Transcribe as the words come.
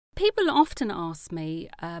People often ask me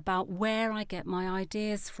about where I get my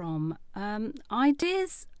ideas from.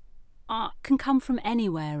 Ideas can come from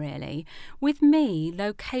anywhere, really. With me,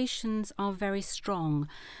 locations are very strong.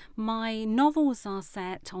 My novels are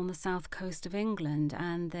set on the south coast of England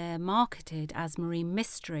and they're marketed as marine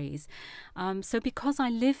mysteries. So because I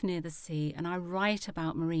live near the sea and I write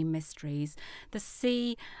about marine mysteries, the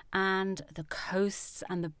sea and the coasts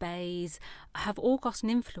and the bays have all got an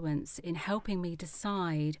influence in helping me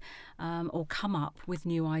decide or come up with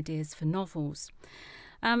new ideas for novels.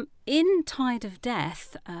 In Tide of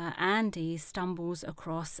Death, Andy stumbles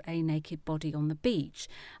across a naked body on the beach,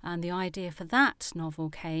 and the idea for that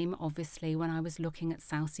novel came obviously when I was looking at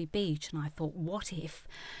Southsea Beach, and I thought, what if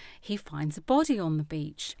he finds a body on the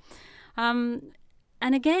beach?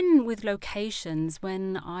 And again with locations,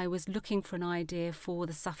 when I was looking for an idea for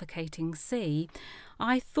the suffocating sea,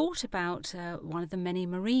 I thought about one of the many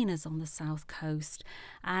marinas on the south coast,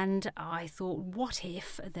 and I thought, what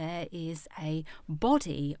if there is a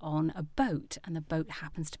body on a boat and the boat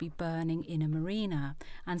happens to be burning in a marina?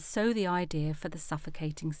 And so the idea for the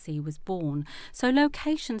suffocating sea was born. So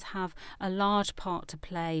locations have a large part to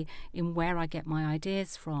play in where I get my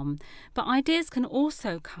ideas from, but ideas can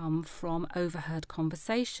also come from overheard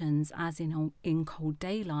conversations, as in Cold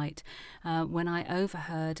Daylight, when I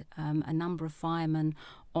overheard a number of firemen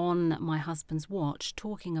on my husband's watch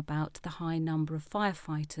talking about the high number of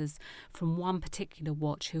firefighters from one particular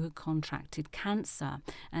watch who had contracted cancer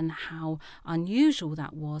and how unusual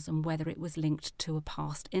that was and whether it was linked to a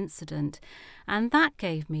past incident. And that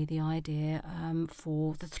gave me the idea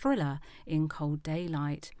for the thriller In Cold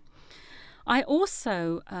Daylight. I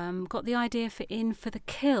also got the idea for In for the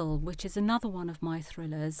Kill, which is another one of my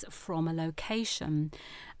thrillers, from a location.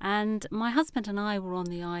 And my husband and I were on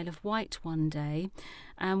the Isle of Wight one day,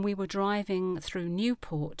 and we were driving through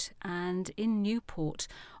Newport, and in Newport,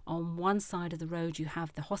 on one side of the road you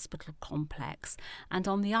have the hospital complex, and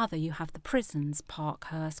on the other you have the prisons,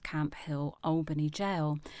 Parkhurst, Camp Hill, Albany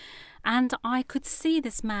Jail. And I could see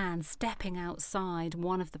this man stepping outside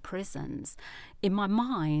one of the prisons in my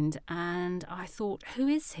mind, and I thought, who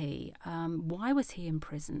is he? Why was he in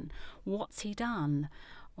prison? What's he done?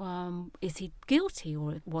 Is he guilty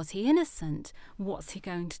or was he innocent? What's he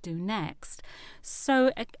going to do next?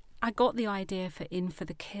 So I got the idea for In for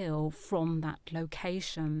the Kill from that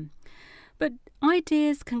location. But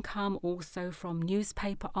ideas can come also from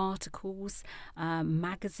newspaper articles,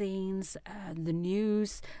 magazines, the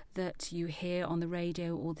news that you hear on the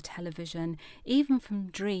radio or the television, even from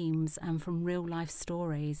dreams and from real life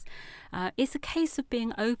stories. It's a case of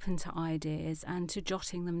being open to ideas and to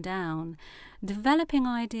jotting them down. Developing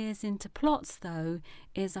ideas into plots, though,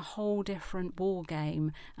 is a whole different ball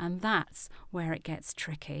game, and that's where it gets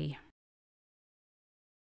tricky.